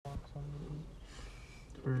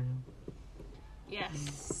for...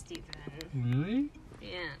 Yes, Steven. Really?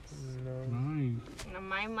 Yes. Nice. Now,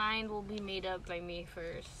 my mind will be made up by May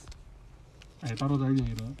 1st. Ay, taro tayo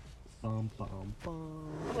ito. Pam, pam,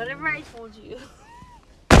 pam. Whatever I told you.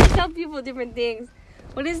 I tell people different things.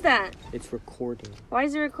 What is that? It's recording. Why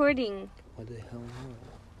is it recording? What the hell?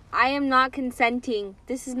 I am not consenting.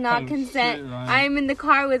 This is not consent. Shit, Ryan. I am in the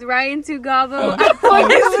car with Ryan Tugabo,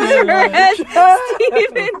 Alex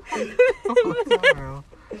Steven.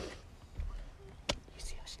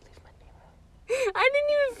 I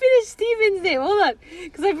didn't even finish Steven's name. Hold on.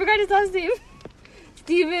 Because I forgot his last name.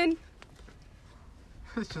 Steven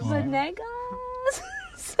Venegas.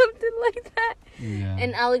 Something like that. Yeah.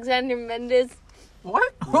 And Alexander Mendez.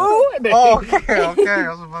 What? Who? Oh, okay. I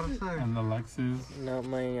was about to say. And Alexis Not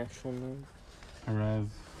my actual name. Perez.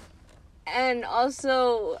 And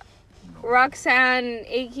also Roxanne,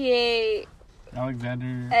 a.k.a.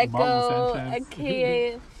 Alexander Echo, Obama Sanchez.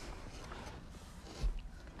 a.k.a.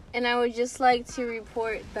 And I would just like to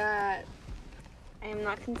report that I am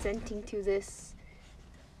not consenting to this.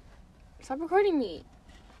 Stop recording me.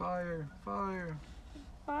 Fire. Fire.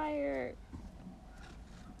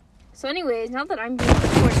 So anyways, now that I'm being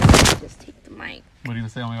recorded, I'll just take the mic. What are you gonna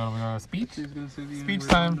say? Oh my god, speech? She's gonna say the Speech N-word,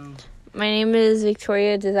 time. no. My name is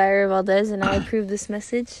Victoria Desire Valdez, and I approve this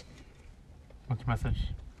message. What's your message?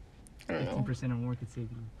 I don't know. 15% or more could save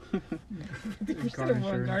you. Car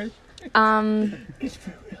insurance.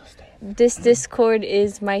 This Discord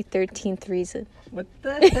is my 13th reason. What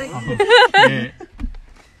the heck? Yeah.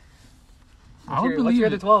 I would What's believe your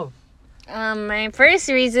it. other 12? My first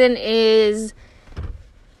reason is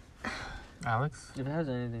Alex? If it has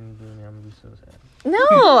anything to do with me, I'm gonna be so sad.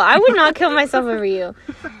 no, I would not kill myself over you.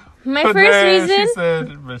 My But first then reason.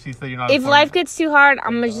 she said you're not. If important. life gets too hard,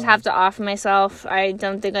 I'm gonna just have to off myself. I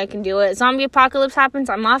don't think I can do it. Zombie apocalypse happens,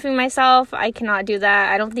 I'm offing myself. I cannot do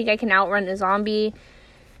that. I don't think I can outrun a zombie.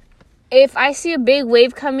 If I see a big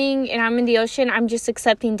wave coming and I'm in the ocean, I'm just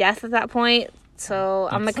accepting death at that point. So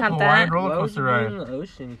I'm gonna It's a count Hawaiian that. roller Why would coaster you be ride. in the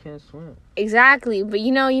ocean? You can't swim. Exactly, but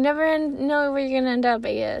you never know where you're gonna end up.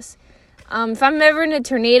 I guess. If I'm ever in a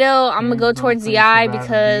tornado, I'm gonna go There's no towards the place eye for that to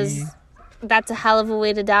because be. that's a hell of a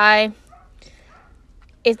way to die.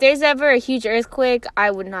 If there's ever a huge earthquake, I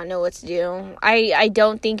would not know what to do. I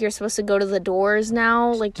don't think you're supposed to go to the doors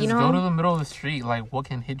now. Like, Just go to the middle of the street. Like, what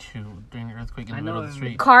can hit you during an earthquake in the middle of the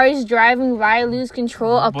street? cars driving by, lose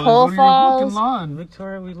control, a But pole go to your fucking falls. lawn.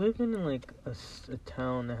 Victoria, we live in like a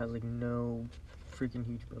town that has like no freaking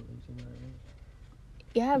huge buildings. You know what I mean?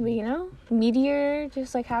 Yeah, but meteor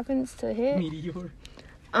just like happens to hit. Meteor.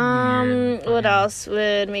 What else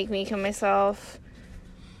would make me kill myself?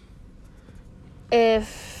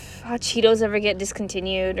 If Hot Cheetos ever get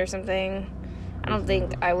discontinued or something, I don't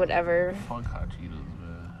think I would ever. Fuck Hot Cheetos,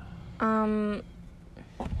 man.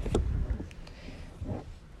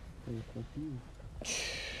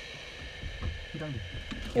 What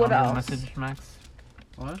You have a else? message, Max?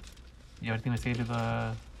 What? You have anything to say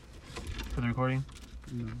for the recording?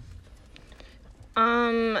 No.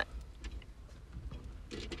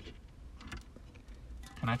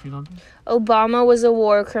 Can I choose something? Obama was a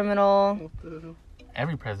war criminal. What the hell?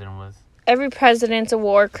 Every president was. Every president's a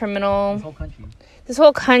war criminal. This whole country. This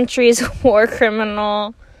whole country is a war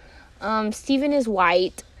criminal. Steven is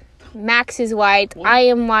white. Max is white. I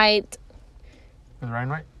am white. Is Ryan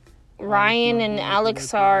right? Ryan and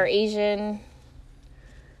Alex are Asian.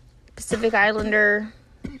 Pacific Islander.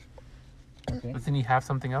 Doesn't he have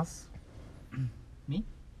something else? Me?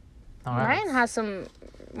 No, Ryan has some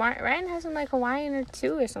like Hawaiian or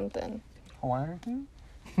two or something. Hawaiian too?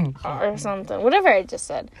 Or something. Whatever I just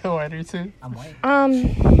said. Hawaiian too? I'm white.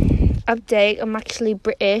 Update. I'm actually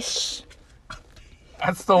British.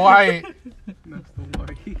 That's the white. That's the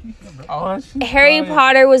white. Oh, that shit's Harry fire.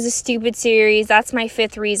 Potter was a stupid series. That's my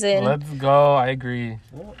fifth reason. Let's go. I agree.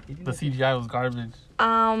 Well, The CGI was garbage.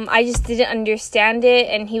 I just didn't understand it,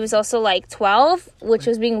 and he was also like 12, which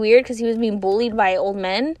was being weird because he was being bullied by old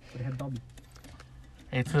men. But it had Dobby.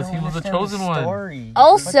 It's because he was the chosen one. Story.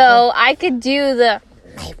 Also, I could do the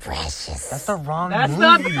my precious. That's the wrong That's movie.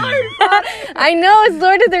 not the part. I know it's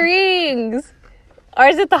Lord of the Rings, or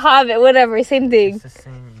is it The Hobbit? Whatever, same thing. It's the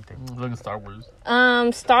same thing. Look at Star Wars.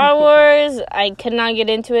 Star Wars. I could not get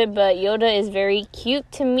into it, but Yoda is very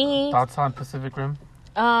cute to me. Thoughts on Pacific Rim?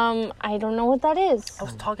 I don't know what that is. I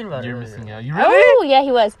was talking about You're it missing earlier. out. You really? Oh yeah,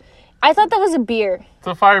 he was. I thought that was a beer. It's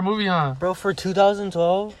a fire movie, huh? Bro, for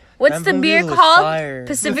 2012, What's That the movie beer was called? fire.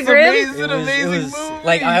 Pacific It's Rim? amazing. It's an amazing movie.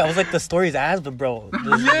 like I was like the story's ass, but bro,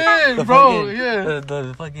 Yeah, the bro, fucking, yeah.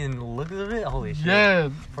 the fucking look of it, holy shit. Yeah.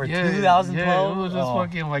 For yeah, 2012, yeah, it was just oh.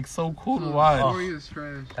 fucking like so cool to The watch. story is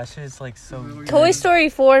trash. That shit's like so. Toy Toy Story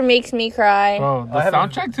 4 makes me cry. Bro, the I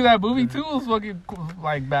haven't- soundtrack to that movie too was fucking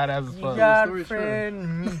like badass as You fuck. got story's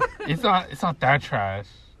friend me. It's not that trash.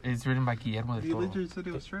 It's written by Guillermo del He Toro. literally said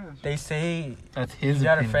it was trash. They say That's his you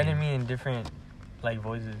got a opinion. friend in me in different like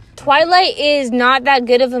voices. Twilight is not that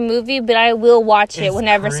good of a movie, but I will watch it It's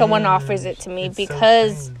whenever someone cringe. offers it to me It's so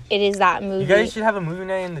because cringe. it is that You movie. guys should have a movie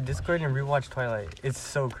night in the Discord and rewatch Twilight. It's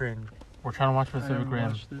so cringe. We're trying to watch I Pacific haven't Rim.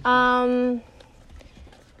 watched it. Um,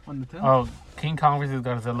 On the 10th? Oh, King Kong vs.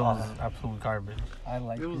 Godzilla was absolute garbage. I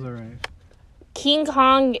like It was alright. King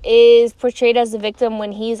Kong is portrayed as the victim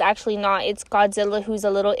when he's actually not. It's Godzilla who's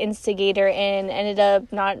a little instigator and ended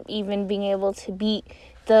up not even being able to beat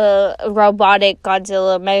the robotic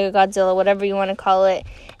Godzilla, Mega Godzilla, whatever you want to call it.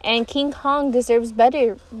 And King Kong deserves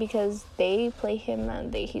better because they play him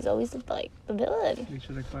and he's always like the villain. They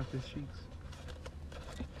should have clapped his cheeks.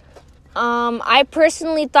 I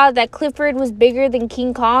personally thought that Clifford was bigger than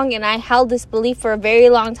King Kong, and I held this belief for a very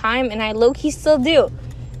long time, and I low-key still do.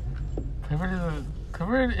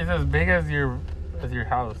 Clifford is as big as your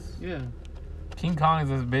house. Yeah. King Kong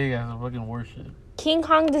is as big as a fucking warship. King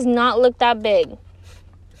Kong does not look that big.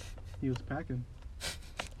 He was packing.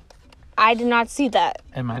 I did not see that.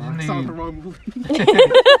 Imagine I saw the the wrong movie.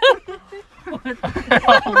 what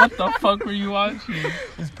the fuck were you watching?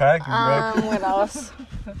 He's packing, What else?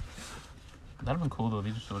 That'd have been cool though.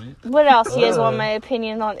 They just showed it. What else? You guys want my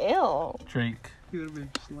opinion on ill? Drake. He would have been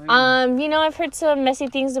slamming. I've heard some messy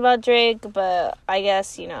things about Drake, but I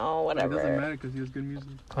guess, It doesn't whatever. matter because he has good music.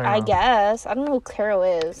 Claro. I guess. I don't know who Claro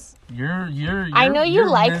is. You're I know you you're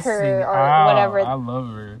like missing her or out. whatever. I love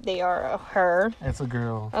her. They are her. It's a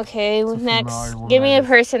girl. Okay, It's a female next. woman, Give me I a guess.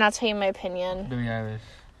 person, I'll tell you my opinion. Billie Eilish.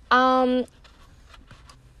 Um,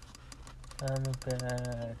 I'm a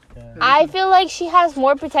bad guy. I feel like she has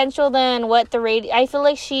more potential than what the radio. I feel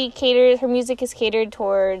like her music is catered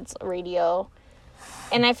towards radio,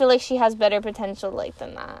 and I feel like she has better potential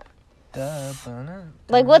than that.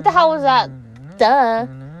 Like, what the hell was that? Duh.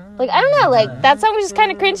 Like, I don't know. Like, that song was just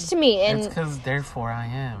kind of cringe to me, It's and because therefore I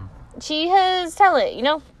am. she has talent,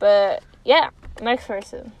 But yeah, next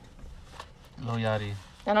person. Lil Yachty.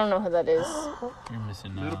 I don't know who that is. You're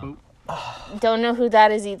missing Little out. boat. Don't know who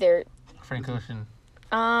that is either. Frank Ocean.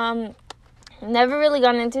 Never really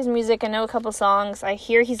gotten into his music. I know a couple songs. I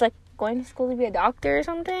hear he's like going to school to be a doctor or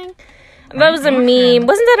something. That was a meme.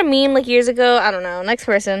 Wasn't that a meme like years ago? I don't know. Next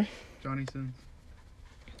person. Johnny Sins.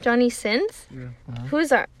 Johnny Sins? Yeah. Who is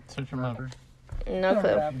that? Search him up. Rapper. No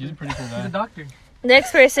clue. He's a pretty cool He's a guy. doctor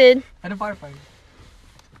Next person. and a firefighter.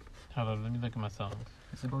 Hold on, let me look at my songs.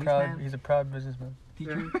 He's a He's a proud businessman.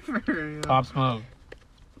 teacher. Yeah. Pop Smoke.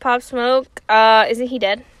 Pop Smoke. Isn't he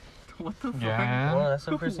dead? What the fuck? Yeah. Well, that's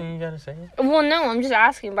the first thing you gotta say. Well, no. I'm just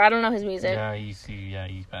asking, but I don't know his music. Yeah,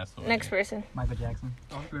 he's passed away. Next person. Michael Jackson.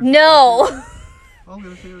 I was gonna say- No. I was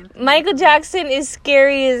gonna say that. Michael Jackson is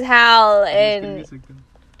scary as hell, He has good and music, though.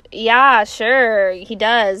 yeah, sure he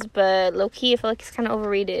does, but low key, I feel like he's kind of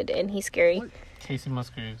overrated and he's scary. What? Casey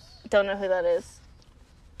Musgraves. Don't know who that is.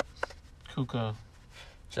 Kuka.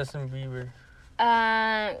 Justin Bieber.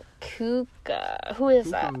 Kuka. Who is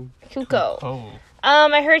that? Kuko. Kuko.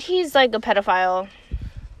 Oh, I heard he's like a pedophile.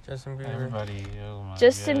 Justin Bieber. everybody. Oh my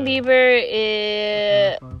Justin God. Bieber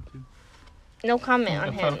is no comment on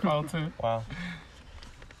A him. pedophile too. Wow.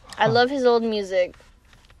 I love his old music.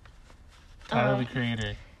 Tyler the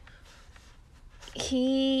Creator.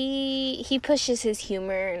 He pushes his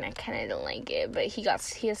humor and I kind of don't like it, but he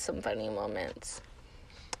has some funny moments.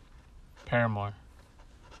 Paramore.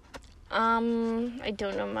 I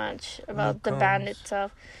don't know much about Luke the band Combs.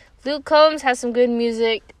 itself. Luke Combs has some good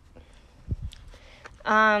music.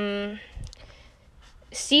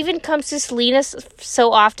 Steven comes to Selena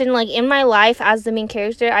so often. Like, in my life as the main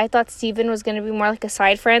character, I thought Steven was going to be more like a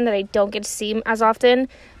side friend that I don't get to see him as often.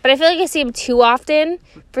 But I feel like I see him too often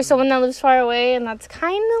for someone that lives far away, and that's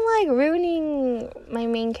kind of like ruining my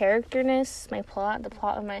main characterness, the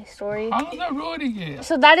plot of my story. How is that ruining it?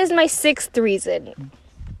 So that is my sixth reason.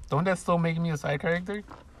 Don't that still make me a side character?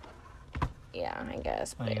 Yeah, I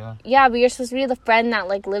guess. Oh, But yeah. yeah, but you're supposed to be the friend that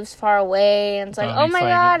like lives far away, and it's like, That oh makes, my like,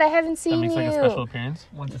 god, I haven't That seen makes you. like a special appearance.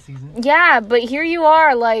 Once a season. Yeah, but here you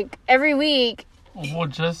are, like every week. We'll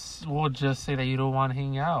just say that you don't want to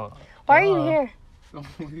hang out. Why are you here? Oh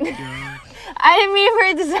my god. I didn't mean for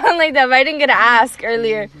it to sound like that, but I didn't get to ask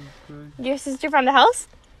earlier. Jesus Christ. Your sister found a house?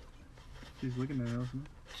 She's looking at us.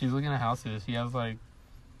 She's looking at houses. She has like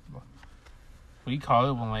What do you call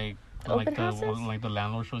it when Open houses? the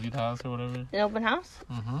landlord shows you the house or whatever? An open house?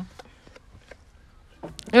 Mm-hmm.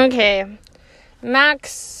 Okay.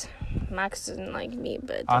 Max doesn't like me, but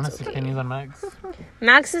that's Honest okay. opinions on Max.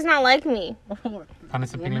 Max is not like me.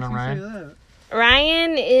 Honest opinion on Ryan.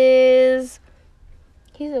 Ryan is...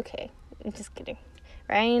 He's okay. I'm just kidding.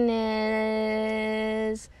 Ryan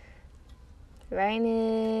is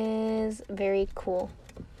very cool.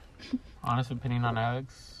 Honest opinion on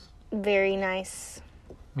Alex. Very nice.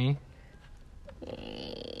 Me.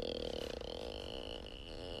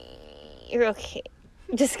 You're okay.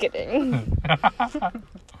 Just kidding.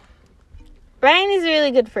 Ryan is a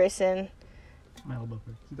really good person. Mile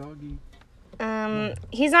buffer. Doggy.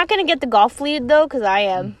 He's not gonna get the golf lead though, cause I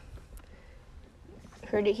am.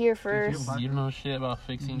 Heard it here first. You don't know shit about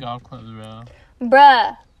fixing golf clubs, bro.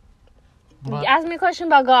 Bruh. But Ask me a question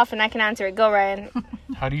about golf and I can answer it. Go, Ryan.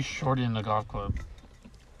 how do you shorten a golf club?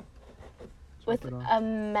 With a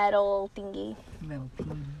metal thingy. Metal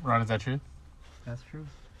pin. Ron, is that true? That's true.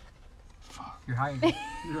 You're hired. Just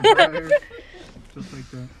like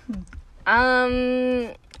that.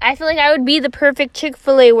 I feel like I would be the perfect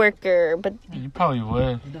Chick-fil-A worker, but You probably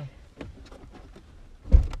would.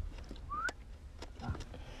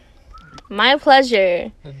 my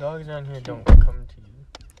pleasure. The dogs around here don't come to you.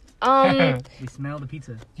 They smell the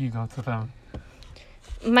pizza. You go to them.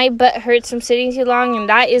 My butt hurts from sitting too long, and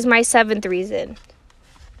that is my 7th reason.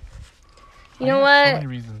 You know So what? many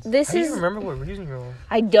reasons. This I don't is... even remember what reason you're on.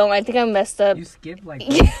 I don't. I think I messed up. You skipped like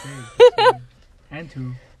 6 and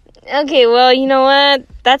 2. Okay, well, you know what?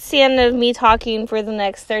 That's the end of me talking for the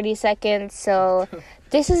next 30 seconds. So,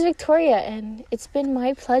 this is Victoria, and it's been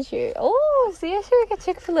my pleasure. Oh, see, I should work at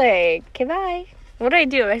Chick-fil-A. Okay, bye. What do I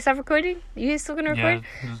do? I stop recording? You guys still gonna record?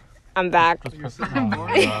 Yeah, just, I'm back. just press oh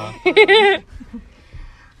my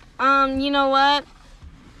God. You know what?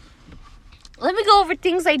 Let me go over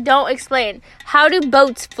things I don't explain. How do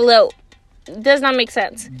boats float? Does not make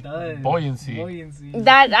sense. Buoyancy. Buoyancy.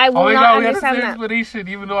 That I will Oh my not God, we had the understand same that. explanation,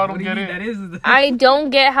 even though I don't What do you get mean it. that is? I don't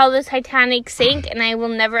get how the Titanic sank, and I will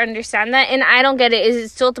never understand that. And I don't get it. Is it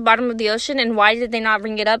still at the bottom of the ocean? And why did they not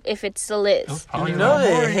bring it up if it still It was is? probably You know like-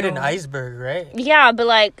 they hit an iceberg, right? Yeah, but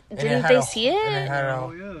like, And it didn't had they a see hole- and it? had a-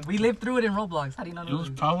 Oh, yeah. We lived through it in Roblox. How do you not It know was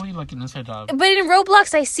this? probably like an inside job. But in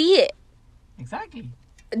Roblox, I see it. Exactly.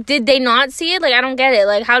 Did they not see it? Like, I don't get it.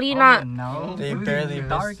 Like, how do you not? No. They It was barely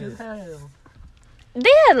dark missed as it. hell. They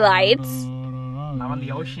had lights. Not on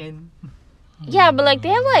the ocean. Yeah, but like they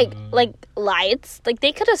have like lights. Like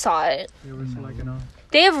they could have saw it. They were slacking off.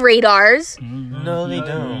 They have radars, No, they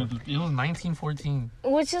don't. It was 1914.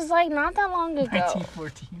 which is like not that long ago.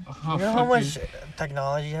 1914. Oh, You know how fuck much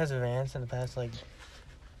technology has advanced in the past, like,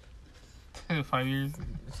 you. 5 years?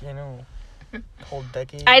 whole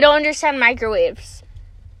decade? I don't understand microwaves.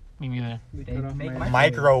 Me neither. They They cut off make my-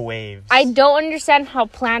 Microwaves. I don't understand how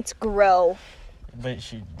plants grow. But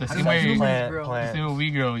she. The How same does way, humans Plant, grow? the plant. same way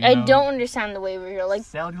we grow, you I know? don't understand the way we grow. Like,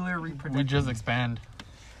 Cellular reproduction. We just expand.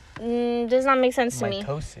 does not make sense to me.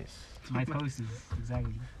 Mitosis. Mitosis.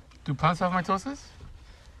 Exactly. Do plants have mitosis?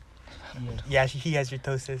 Yeah. Yeah, he has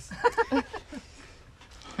mitosis.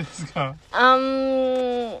 Let's go.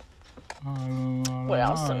 What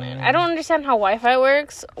else? I don't understand how Wi-Fi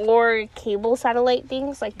works or cable satellite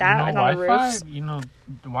things like that, like on the roofs. You know,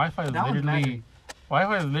 the Wi-Fi is That one's literally magic.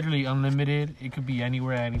 Wi-Fi is literally unlimited. It could be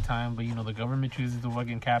anywhere at any time, but you know the government chooses to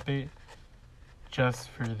fucking cap it just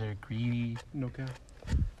for their greedy No cap.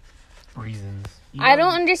 reasons. I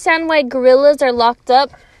don't understand why gorillas are locked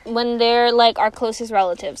up when they're like our closest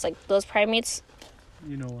relatives, like those primates.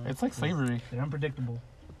 You know what? It's like slavery. They're unpredictable.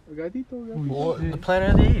 Gatito, Well, the Planet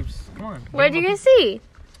of the Apes. Come on. What did you guys see?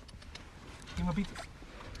 Give 'em a pizza.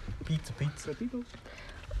 Pizza, pizza. Gatitos.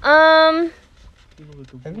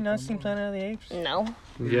 Have you not seen Planet of the Apes? No.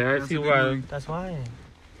 Yeah, I see why. That's why.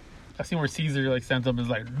 I see where Caesar like stands up and is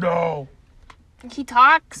like, no. He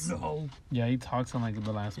talks. No. Yeah, he talks on like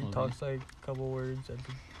the last He movie. talks like a couple words.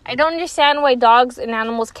 I don't understand why dogs and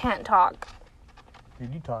animals can't talk.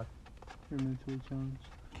 Did you talk? Challenge.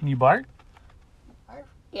 Can you bark?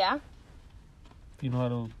 Yeah, Do you know how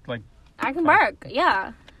to like? I can bark.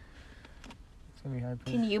 Yeah. It's gonna be hard.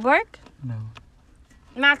 Can you bark? No.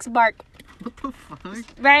 Max bark. What the fuck?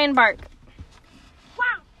 Ryan bark.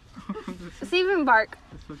 Wow. Steven bark.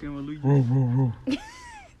 That's fucking Luigi.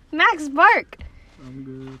 Max bark. I'm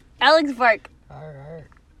good. Alex bark. Alright.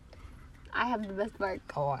 I have the best bark.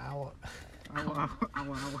 Oh, ow. Ow.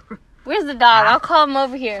 Where's the dog? I'll call him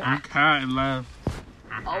over here. You cat and laugh.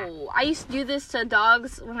 Oh, I used to do this to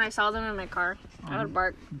dogs when I saw them in my car. I would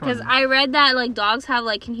bark because I read that like dogs have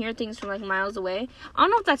like can hear things from like miles away. I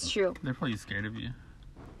don't know if that's true. They're probably scared of you.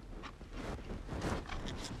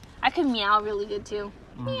 I can meow really good too.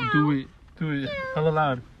 Do it. Do it. Hella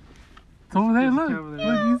loud. It's over there, look. over there.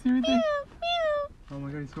 Look, you see right there? Oh my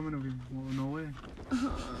god, he's coming over here. Well, no way.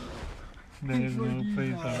 There's no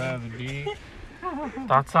place I'd rather be.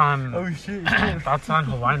 Thoughts on Oh shit. thoughts on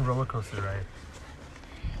Hawaiian roller coaster ride?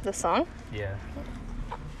 The song? Yeah.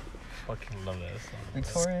 Fucking love that song.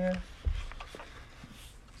 Victoria.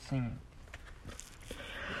 Sing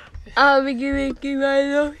I'll be giving my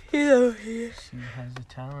love here. it. She has the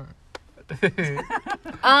talent.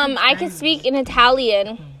 I can speak in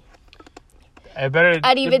Italian. I better.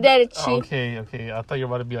 Arrivederci. Oh, okay. I thought you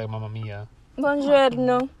were about to be like Mamma Mia.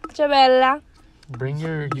 Buongiorno. Ciao bella. Bring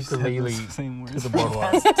your ukulele Same to words. the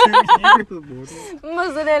boardwalk. Bro,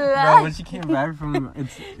 Mozzarella. when she came back from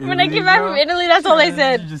When I came back from Italy, that's all I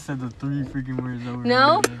said. She just said the 3 freaking words over.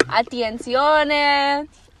 No? and over. Attenzione.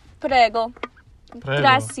 Prego.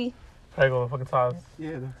 Grazie. Prego, fucking sauce.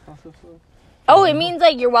 Yeah, the salsa sauce. Oh, it means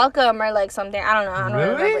like you're welcome or like something. I don't know. I don't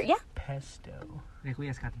Really? remember. Yeah. Pesto.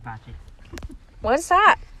 Requiescat in pace. What's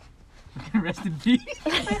that? Rest in peace.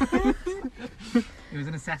 It was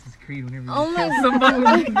in Assassin's Creed whenever you Oh my kill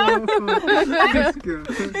somebody. Let's go.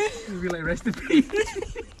 You'd be like, rest in peace.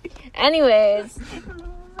 Anyways.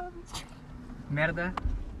 Merda.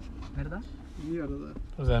 Merda? Yeah, that-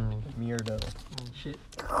 What does that mean? Mierda. Shit.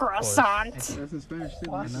 Croissant. that's in Spanish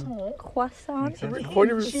too, man. Croissant.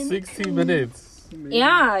 Recording for 16 minutes.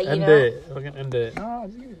 Yeah, you End know. it. Fucking end it.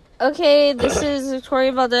 Okay, this is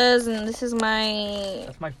Victoria Valdez, and this is my.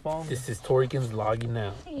 That's my phone. This is Torikins logging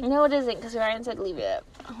now. No, it isn't, because Ryan said leave it.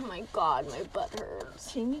 Oh my god, my butt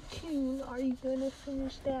hurts. Jimmy Q, are you gonna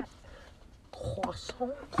finish that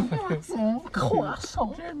croissant?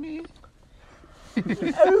 Croissant. Jeremy.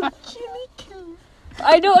 Jimmy Q.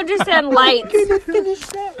 I don't understand lights. Finish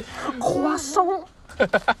that croissant.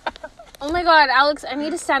 Oh my god, Alex, I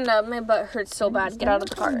need to stand up. My butt hurts so bad. Get out of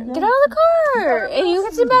the car. Get out of the car. And you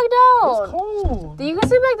can sit back down. Cold. You can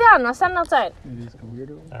sit back down. Now stand outside.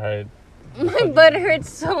 Alright. My butt hurts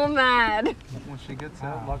so bad. When she gets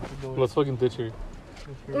out, lock the door. Let's fucking ditch her.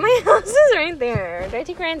 My house is right there. Do I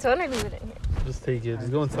take Ryan's phone or leave it in here? Just take it.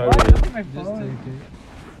 Just go inside with it. My Just phone.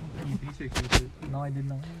 take it. No, I did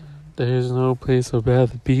not. There's no place I'd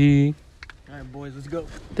rather be. Alright, boys, let's go.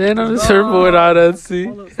 Then on the surfboard out at sea.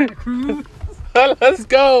 Let's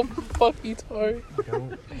go. Fuck you, Tori.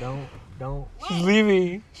 Don't. She's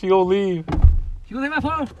leaving. She gonna leave. You gonna take my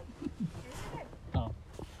phone? Oh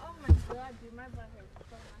my god, dude, my butt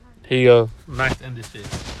hurts. Here you go. Nice to end this shit.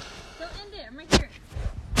 Don't end it. I'm right here.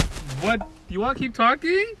 What? You want to keep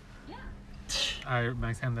talking? Yeah. Alright,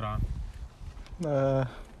 Max, hand it on.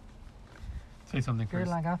 Say something Feel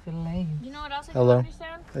first. like I feel lame. You know what else I Hello? don't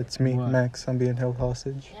understand? It's me, What? Max. I'm being held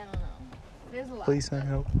hostage. I don't know. There's a lot. Please send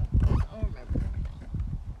help. I don't remember.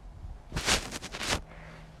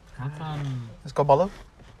 What's on? Let's go, Balo.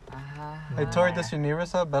 Hey, Tori, does your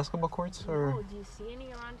nearest have basketball courts? Or, Oh, do you see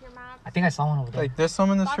any around here, Max? I think I saw one over there. like, there's some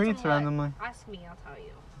in the Thoughts on streets what? randomly. Ask me, I'll tell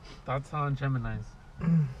you. Thoughts on Gemini's?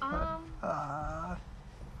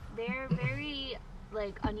 They're very,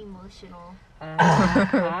 like, unemotional.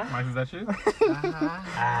 Max, is that shit?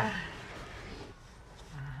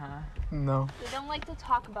 No. They don't like to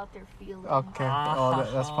talk about their feelings. Okay. Oh,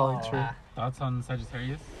 that's probably true. Thoughts on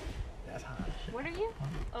Sagittarius? What are you?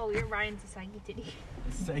 Oh, you're Ryan's a saggy titty.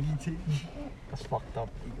 Saggy titty. That's fucked up.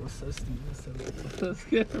 It sounds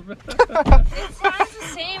the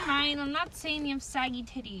same, Ryan. I'm not saying you have saggy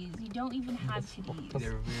titties. You don't even have titties.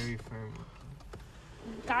 They're very firm.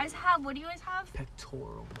 Guys have, what do you guys have?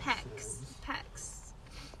 Pectoral. Pecs.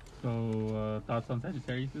 So, thoughts on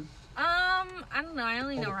Sagittarius? I don't know. I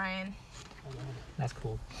only know Ryan. That's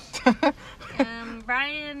cool.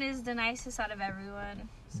 Ryan is the nicest out of everyone.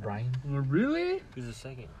 Brian? Really? Who's the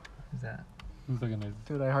second? Who's that? Who's looking nice?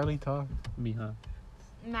 Dude, I hardly talk. Me, huh?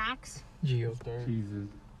 Max. Gio. Jesus.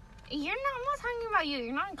 I'm not talking about you.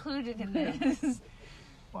 You're not included in this.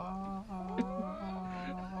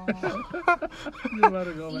 You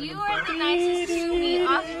better go You are the nicest to me.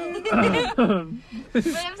 But I'm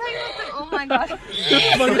talking about the, oh my god.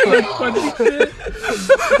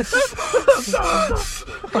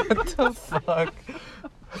 What the fuck?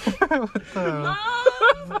 What the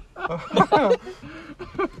hell?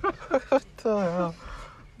 What the hell?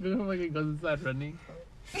 You know, like it goes inside running.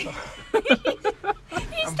 He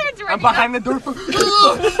starts running. I'm behind the door.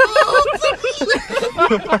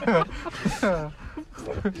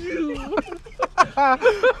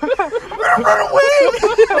 Run away!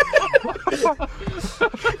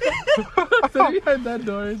 So behind that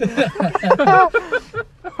door.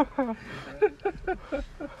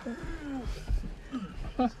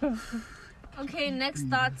 Okay, next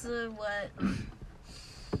thoughts of what?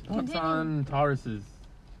 What's on Tauruses?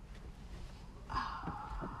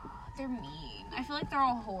 They're mean. I feel like they're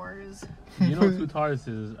all whores. You know two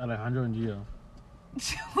Tauruses, Alejandro and Gio.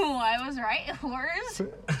 I was right, whores.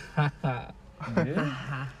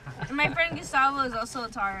 Yeah. My friend Gustavo is also a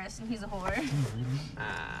Taurus, and he's a whore.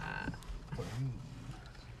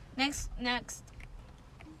 Next.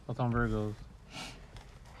 What's on Virgos?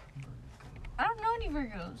 I don't know any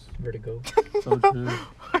Virgos. Vertigo. So true.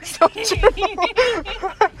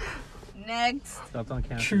 Next. That's on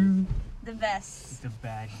Cancer. True. The best. The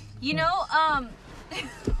bad. You know,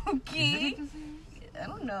 okay. I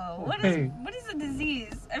don't know. What Hey. is a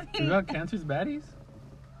disease? I You mean, got Cancer's baddies?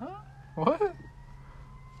 What?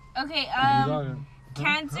 okay, You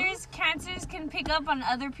cancers can pick up on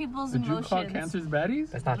other people's Did you emotions. call Cancer's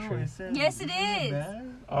baddies? That's not true. Yes, it is.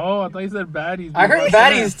 Oh, I thought you said baddies. I heard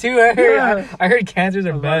baddies too. I heard cancers are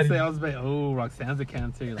I was about to say, baddies. I was like, oh, Roxanne's a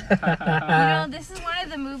Cancer. You're like, You know, this is one of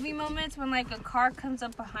the movie moments when like a car comes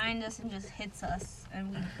up behind us and just hits us, and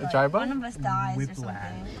we like, drive-by? one of us dies or Whiplash.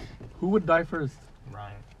 something. who would die first?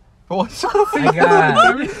 Ryan. What's up? I got.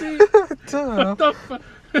 Everything? What the fuck?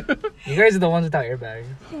 You guys are the ones without airbags.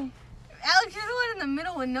 Alex, you're the one in the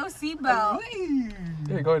middle with no seatbelt.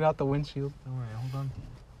 You're going out the windshield. Don't worry, hold on.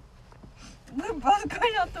 We're both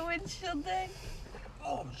going out the windshield thing.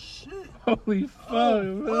 Holy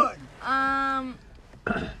fuck.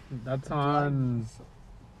 That's on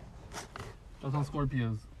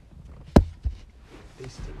Scorpios. They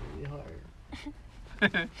stick really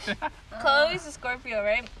hard. Chloe's a Scorpio,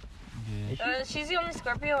 right? Yeah. She's the only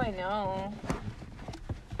Scorpio I know.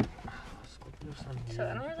 Scorpio sun. So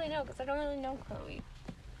I don't really know because I don't really know Chloe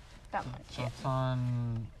that much. So it's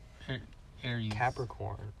on Aries.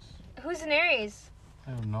 Capricorns. Who's an Aries?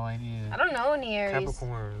 I have no idea. I don't know any Aries.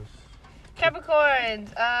 Capricorns.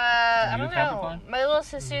 Capricorns. I you don't know. Capricorn? My little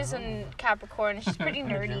sister's in Capricorn. She's pretty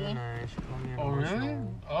nerdy. Gemini, she called me Oh, really?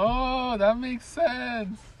 emotional. Oh, that makes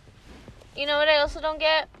sense. You know what I also don't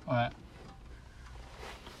get? What?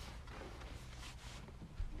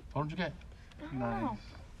 What did you get? Nice.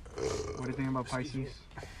 What do you think about Pisces?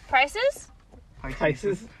 Prices?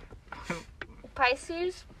 Pisces.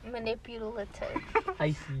 Pisces manipulative.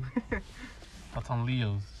 Pisces. That's on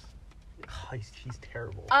Leos. He's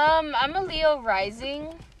terrible. I'm a Leo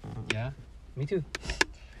rising, Yeah? Me too.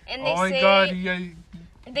 and they Oh my say god, they you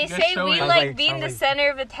guys say show we it. Sounds like like- being sounds the like- center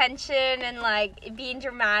of attention and like being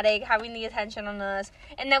dramatic, having the attention on us,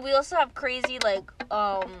 and that we also have crazy like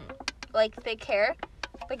thick hair,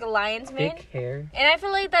 like a lion's mane. Thick hair. And I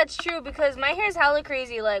feel like that's true because my hair is hella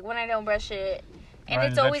crazy like when I don't brush it, and Ryan,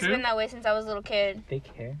 it's is that always true? been that way since I was a little kid. Thick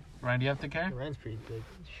hair. Ryan, do you have thick hair? Ryan's pretty thick.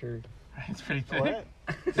 Sure. Ryan's pretty thick.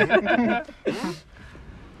 What?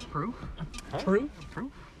 Proof? True.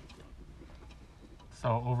 Proof?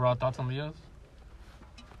 So, overall thoughts on Leos?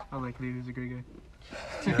 I like Lee. He's a great guy.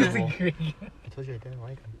 Terrible. I told you I didn't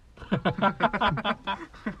like him.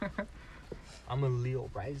 I'm a Leo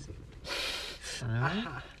rising. Really?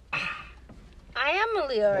 I am a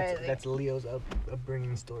Leo rising. That's Leo's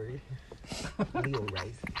upbringing story. Leo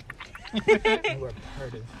rising. You are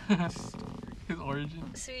part of. His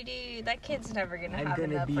origin? Sweetie, that kid's never gonna I'm have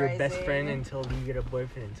an gonna be your best uprising. friend until you get a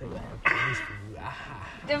boyfriend. Until I have feelings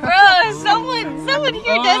for you. Bro, someone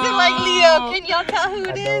here doesn't like Leo. Can y'all tell who it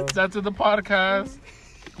I is? don't. That's in the podcast.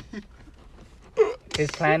 His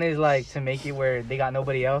plan is like to make it where they got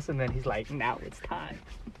nobody else, and then he's like, now it's time.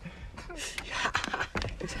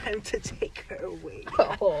 Time to take her away.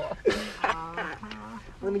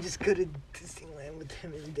 Let me just go to Disneyland with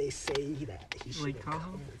him, and they say that he should Lake Tahoe?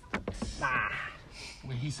 come. Nah.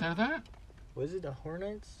 Wait, he said that? Was it the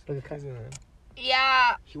Hornets? Look at Kaiser.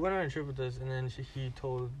 Yeah. He went on a trip with us, and then he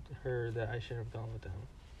told her that I shouldn't have gone with them.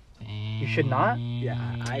 You should not?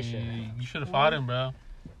 Yeah, I should. You should have fought him, bro.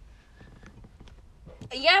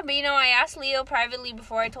 Yeah, but you know, I asked Leo privately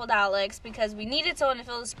before I told Alex because we needed someone to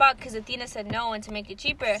fill the spot because Athena said no and to make it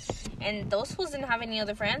cheaper. And those fools didn't have any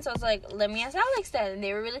other friends. So I was like, let me ask Alex then. And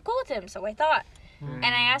they were really cool with him. So I thought. And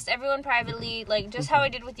I asked everyone privately, like, just how I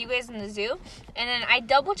did with you guys in the zoo. And then I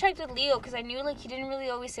double-checked with Leo because I knew, like, he didn't really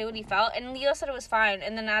always say what he felt. And Leo said it was fine.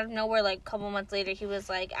 And then out of nowhere, like, a couple months later, he was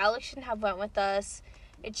like, Alex shouldn't have went with us.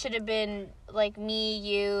 It should have been, like, me,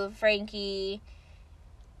 you, Frankie.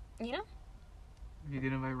 You know? You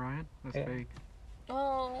didn't invite Ryan? That's Yeah. fake.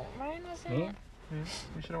 Well, Ryan was in Me? it. Yeah,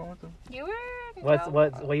 you should have went with them. You were?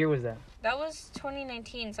 What year was that? That was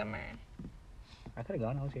 2019 summer. I could have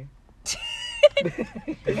gone. I was here.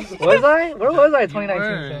 Was I? Where was I? You 2019.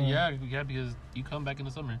 were, so- yeah, because you come back in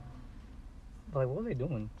the summer. Like, what was I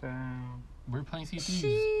doing? Damn. We're playing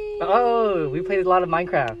CCs. Oh, we played a lot of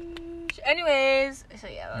Minecraft. Anyways, so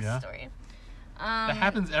yeah, that's Yeah. the story. That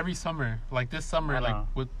happens every summer. Like this summer, I like know.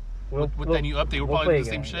 with We'll that new update, we'll probably play do the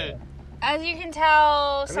same again, shit. As you can tell,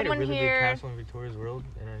 I made a someone really big here, castle in Victoria's World,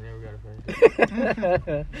 and I never got a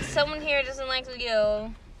friend. someone here doesn't like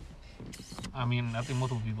Leo. I mean, I think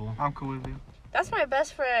multiple people. I'm cool with you. That's my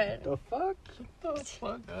best friend. The fuck?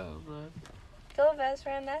 Fuck up, bro. Go best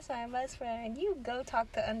friend. That's my best friend. You go talk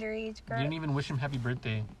to underage You girl. didn't even wish him happy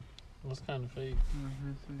birthday. That's kind of fake. Yeah,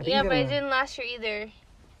 he's but it gonna- didn't last year either.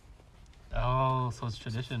 Oh, so it's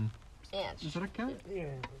tradition. Yeah. Is that a cat? Yeah.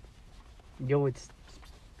 Yo, it's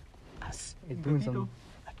doing some.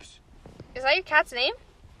 Is that your cat's name?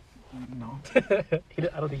 No.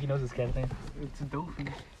 I don't think he knows his cat's name. It's a dolphin.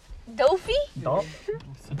 Dofi?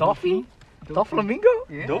 Dolphin? Doflamingo?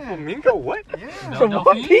 Yeah. Doflamingo? What? Yeah. From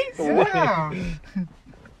One Piece? Yeah.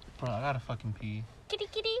 Bro, I gotta fucking pee. Kitty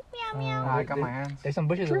kitty. Meow meow. I got my hands. There's some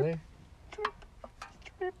bushes over there.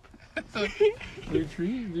 They're trees?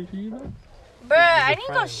 They're trees? Bruh, I need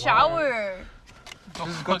to go shower.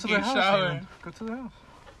 Just go to the house. Aiden. Go to the house.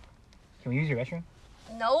 Can we use your restroom?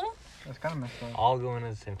 No? That's kind of messed up. All go in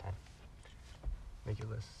at the same time. Make it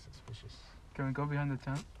less suspicious. Can we go behind the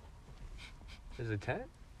tent There's a tent?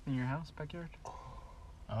 in your house, backyard?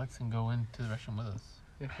 Alex can go into the restroom with us.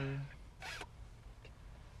 Yeah.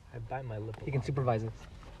 I bite my lip. He can supervise it.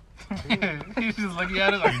 He's just looking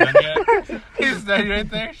at it like, done yet? He's standing right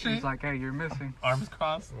there, shit. He's like, hey, you're missing. Arms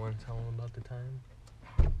crossed. Want to tell him about the time?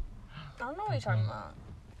 I don't know what you're talking about.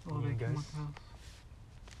 Oh, You they guys? came with the house.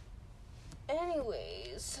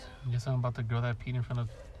 Anyways. You just talking about the girl that peed in front of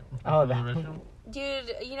Oh, the that restroom?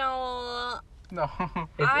 Dude, you know, No.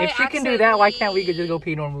 If she can do that, why can't we just go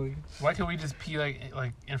pee normally? Why can't we just pee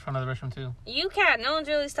like in front of the restroom too? you can't. No one's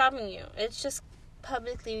really stopping you. It's just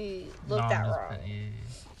publicly looked No, at I'm just wrong. yeah.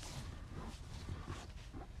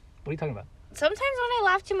 What are you talking about? Sometimes when I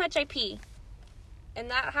laugh too much, I pee. And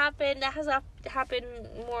that has happened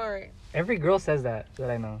more. Every girl says that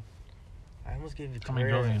I know. I almost gave How many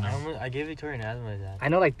girls do Victoria. you know? I gave Victoria an asthma attack. I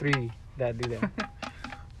know like 3 that do that.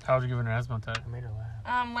 How would you give her an asthma attack? I made her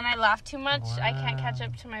laugh, When I laugh too much, I can't catch Wow.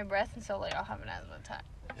 up to my breath, and so like I'll have an asthma attack.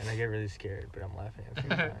 and I get really scared, but I'm laughing at the same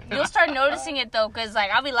time. You'll start noticing it though, cause like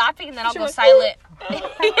I'll be laughing and then I'll go silent. And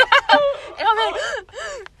I'll be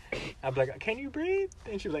like, I'd be like, "Can you breathe?"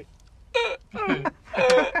 And she'd be like,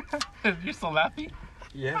 You're still laughing?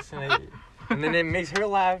 "Yes," and then it makes her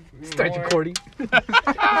laugh. Start more. recording.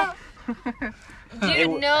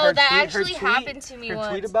 dude, no, Her that tweet- her actually tweet- happened to me Her once.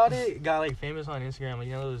 tweet about it got like famous on Instagram. Like,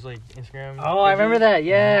 you know those like Instagram. Oh, I remember that.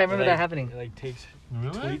 Yeah, I It, remember like, that happening. It, like takes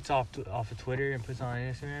Really? tweets off of Twitter and puts it on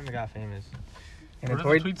Instagram. It got famous. And What then does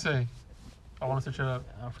Tori, the tweet say? I want to search it up.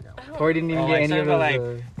 I forgot. What. Tori didn't even Oh, get like any of something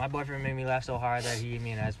those. about, My boyfriend made me laugh so hard that he gave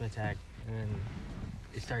me an asthma attack, and then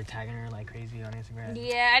it started tagging her like crazy on Instagram.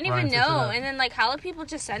 Yeah, I didn't Ryan, even search it know. up. And then like hella people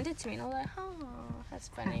just sent it to me, and I was like, oh, that's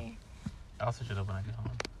funny. I'll search it up when I get home.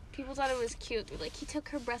 People thought it was cute. They're like, he took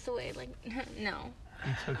her breath away. Like, no.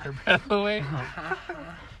 He took her breath away.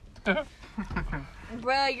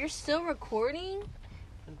 Bruh, you're still recording?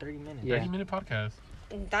 In 30 minutes. Yeah. 30-minute podcast.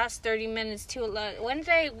 That's 30 minutes too long. When did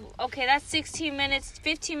I... Okay, that's 16 minutes,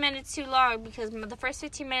 15 minutes too long because the first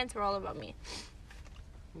 15 minutes were all about me.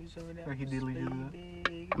 Like he deleted that.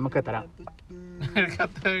 I'm gonna cut that out.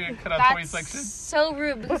 cut out 20 That's sections. so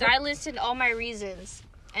rude because I listed all my reasons.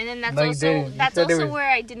 And then that's No, you also didn't. You that's said there also was- where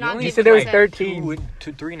I did not only You give said there was consent. 13.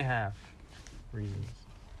 3.5 reasons.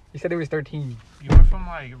 You said there was 13. You went from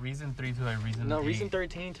like reason 3 to like reason No, 8. reason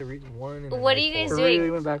 13 to reason 1. And then, What like, are you guys 4. We doing?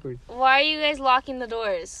 really went backwards. Why are you guys locking the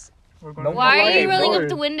doors? We're No, going Why are you locking rolling up doors.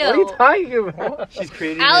 the window? What are you talking about? She's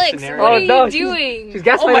creating a Alex, scenario. what Oh, are you no, she's- doing? She's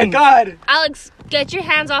gaslighting. Oh my god! Alex, get your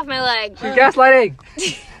hands off my leg. She's gaslighting.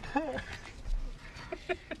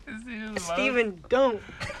 Steven, don't.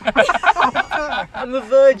 I'm a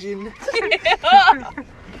virgin.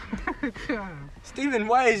 Steven,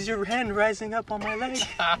 why is your hand rising up on my leg?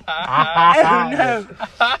 Oh no.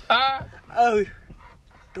 Oh,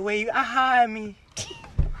 the way you aha at me.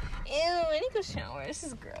 Ew, I need to go shower. This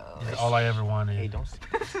is gross. It's all I ever wanted. Hey, don't.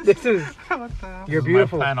 This is. What the hell? You're This is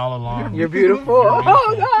beautiful. My plan all along. You're beautiful. You're Oh,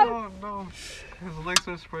 beautiful. God. Oh no. His legs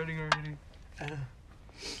are spreading already.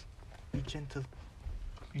 Be gentle.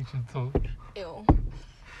 Be gentle. Ew.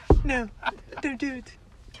 No, don't do it.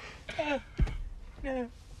 No. What are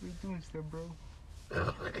you doing, step bro?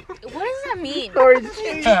 What does that mean? Sorry.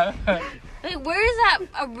 Like, where is that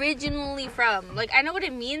originally from? Like, I know what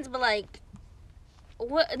it means, but like,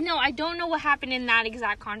 what? No, I don't know what happened in that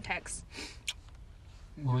exact context.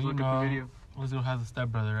 Well, Just you look at know, the video. Lizzo has a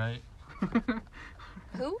stepbrother, right?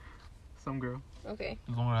 Who? Some girl. Okay.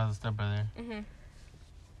 Lizzo has a stepbrother. Mhm.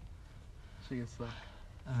 She gets stuck.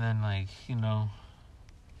 And then, like, you know,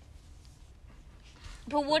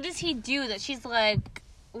 But what does he do that she's like,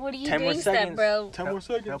 what are you 10 more doing, seconds. step bro? 10 more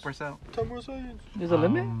seconds. Help us out. 10 more seconds. There's a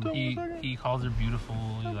limit? He calls her beautiful.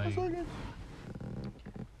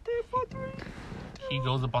 He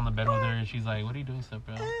goes up on the bed with her and she's like, what are you doing, step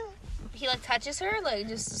bro? He like touches her, like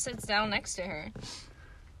just sits down next to her.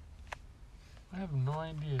 I have no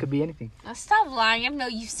idea. Could be anything. Now stop lying. I know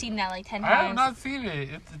you've seen that like 10 times. I have not seen it.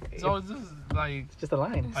 It's always just like. It's just a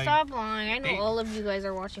line. Like, Stop lying. I know all of you guys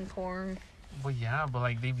are watching porn. Well, yeah, but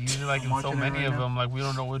like they've used it like in so watching it many right of now. them. Like we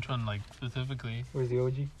don't know which one like specifically. Where's the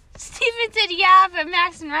OG? Steven said yeah, but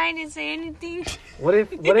Max and Ryan didn't say anything. What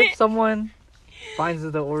if someone finds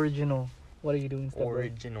the original? What are you doing? Step bro?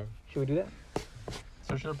 Original. Should we do that?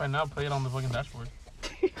 Search it up right now. Play it on the fucking dashboard.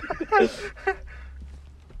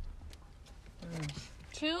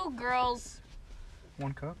 2 girls,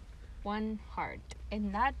 1 cup. 1 heart.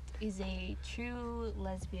 And that is a true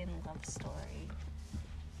lesbian love story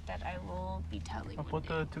that I will be telling I'll put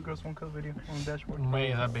one the 2 girls 1 cup video on the dashboard.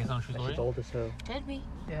 Wait, is that based on a true That story? shit's old as hell. day. Could be.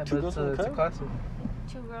 Yeah, Two but girls, it's one a cup? classic.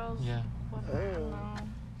 2 girls. Yeah. 1 Oh. heart. No.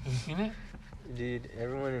 Have you seen it? Dude,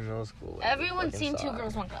 everyone in middle school. Everyone's seen 2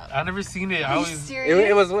 girls, 1 cup. I've never seen it. I Are you always. serious?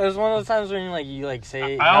 It was one of those times when you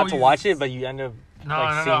say I not always- to watch it, but you end up. No,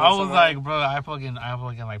 like, no. seeing I was someone- like, bro, I fucking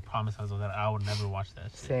like promised myself that I would never watch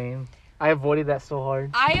that shit. Same. I avoided that so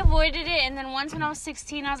hard. I avoided it, and then once when I was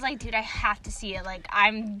 16, I was like, dude, I have to see it. Like,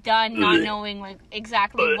 I'm done not knowing, like,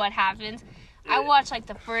 exactly what happens. I watched, like,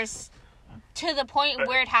 the first, to the point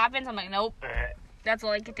where it happens, I'm like, nope. That's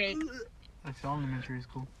all I could take. Like, the elementary is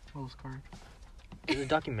cool. Those cards. Is there a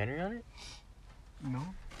documentary on it? No.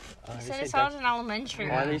 He said it sounds in elementary.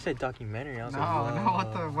 Why did you say documentary? I was No, like,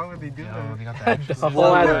 no, why would they do Yo, they that? got the actresses. A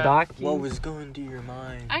whole ass What- doc. what was going through your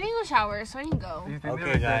mind? I need to go shower, so I can go. Do you think they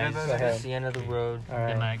Okay, like guys, that? Go ahead. that's the end of the road. All Good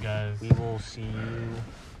right. night, guys. We will see you.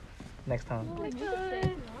 Next time. Hopefully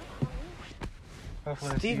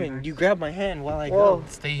I see Steven, next. you grabbed my hand while I Whoa. go.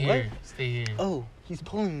 Stay here. Stay here. Oh, he's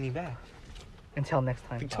pulling me back. Until next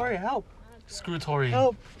time. Victoria, help! Screw Tori.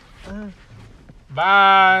 Help!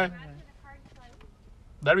 Bye.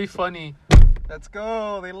 That'd be funny. Let's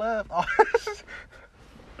go. They left.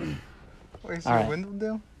 Wait, is All your right. window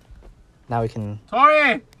down? Now we can.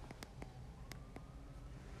 Tori!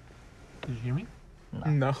 Did you hear me?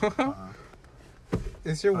 No.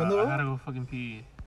 Is your window I up? gotta go fucking pee.